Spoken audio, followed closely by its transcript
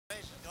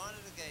Join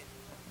at the gate.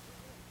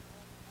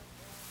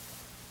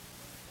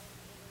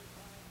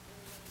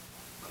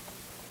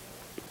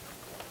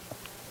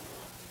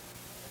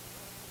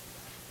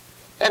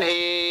 And here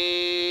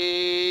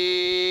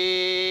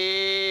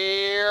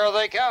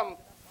they come.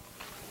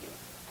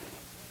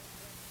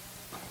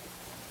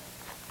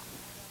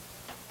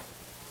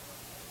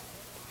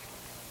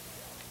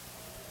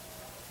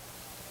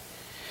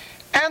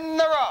 And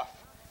they're off.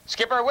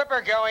 Skipper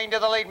Whipper going to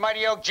the lead.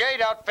 Mighty Oak Jade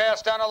out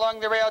fast down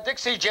along the rail.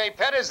 Dixie J.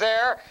 Pet is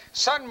there.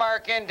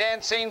 Sunmark and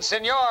Dancing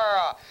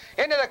Senora.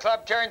 Into the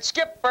club turn.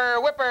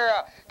 Skipper Whipper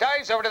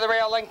dives over to the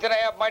rail. Length and a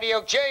half. Mighty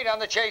Oak Jade on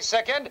the chase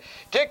second.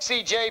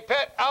 Dixie J.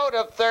 Pet out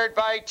of third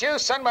by 2.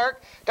 Sunmark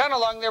down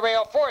along the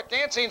rail fourth.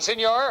 Dancing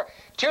Senora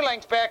 2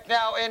 lengths back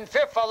now in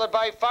fifth, followed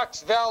by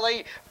Fox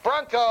Valley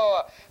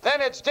Bronco.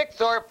 Then it's Dick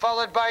Thorpe,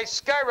 followed by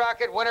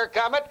Skyrocket. Winter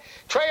Comet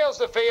trails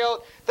the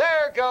field.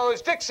 There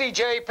goes Dixie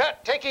J.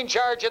 Pet taking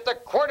charge at the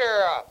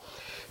quarter.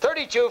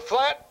 32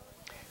 flat.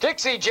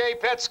 Dixie J.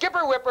 Pet.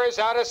 Skipper Whipper is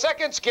out of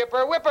second.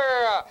 Skipper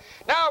Whipper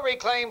now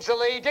reclaims the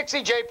lead.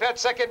 Dixie J. Pet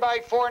second by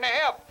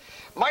 4.5.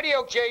 Mighty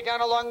Oak J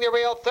down along the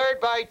rail third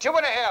by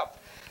 2.5.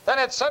 Then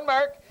it's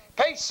Sunmark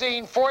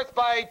pacing fourth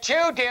by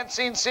 2.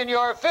 Dancing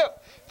Senor fifth.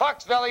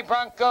 Fox Valley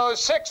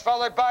Broncos 6,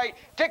 followed by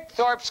Dick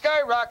Thorpe,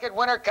 Skyrocket,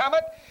 Winter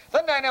Comet.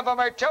 The 9 of them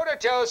are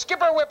toe-to-toe.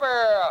 Skipper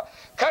Whipper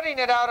cutting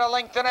it out a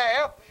length and a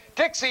half.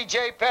 Dixie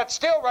J. Pet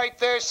still right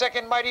there,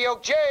 second. Mighty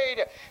Oak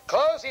Jade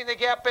closing the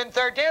gap in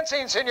third.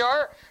 Dancing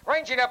Senor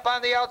ranging up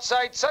on the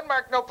outside.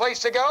 Sunmark no place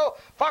to go.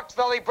 Fox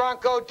Valley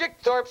Bronco, Dick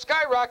Thorpe,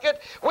 Skyrocket,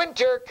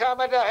 Winter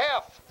Comet a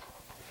half.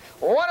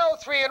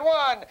 103 and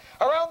 1.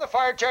 Around the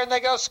fire turn they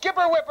go.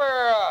 Skipper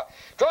Whipper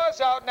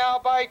draws out now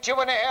by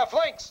 2.5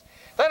 lengths.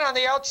 Then on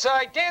the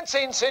outside,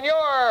 Dancing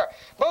Senor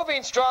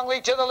moving strongly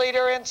to the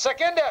leader in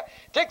second.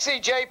 Dixie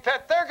J.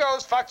 Pet. There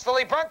goes Fox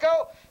Valley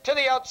Bronco to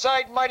the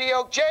outside. Mighty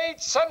Oak Jade,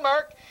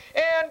 Sunmark,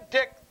 and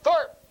Dick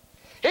Thorpe.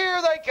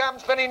 Here they come,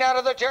 spinning out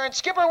of the turn.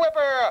 Skipper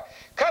Whipper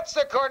cuts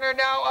the corner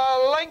now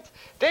a length.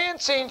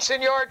 Dancing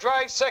Senor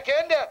drives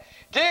second.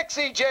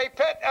 Dixie J.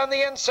 Pet on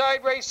the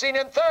inside racing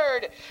in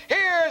third.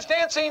 Here's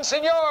Dancing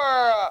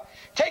Senor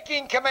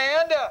taking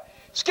command.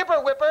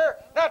 Skipper Whipper,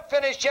 not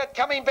finished yet,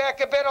 coming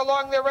back a bit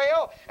along the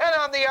rail. And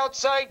on the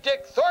outside,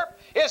 Dick Thorpe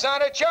is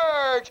on a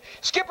charge.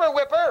 Skipper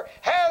Whipper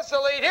has the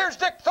lead. Here's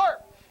Dick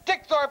Thorpe.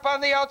 Dick Thorpe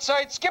on the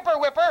outside, Skipper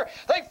Whipper.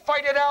 They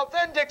fight it out,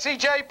 then Dixie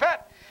J.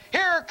 Pet.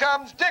 Here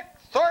comes Dick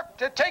Thorpe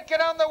to take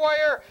it on the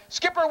wire.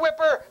 Skipper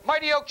Whipper,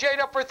 Mighty Oak Jade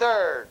up for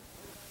third.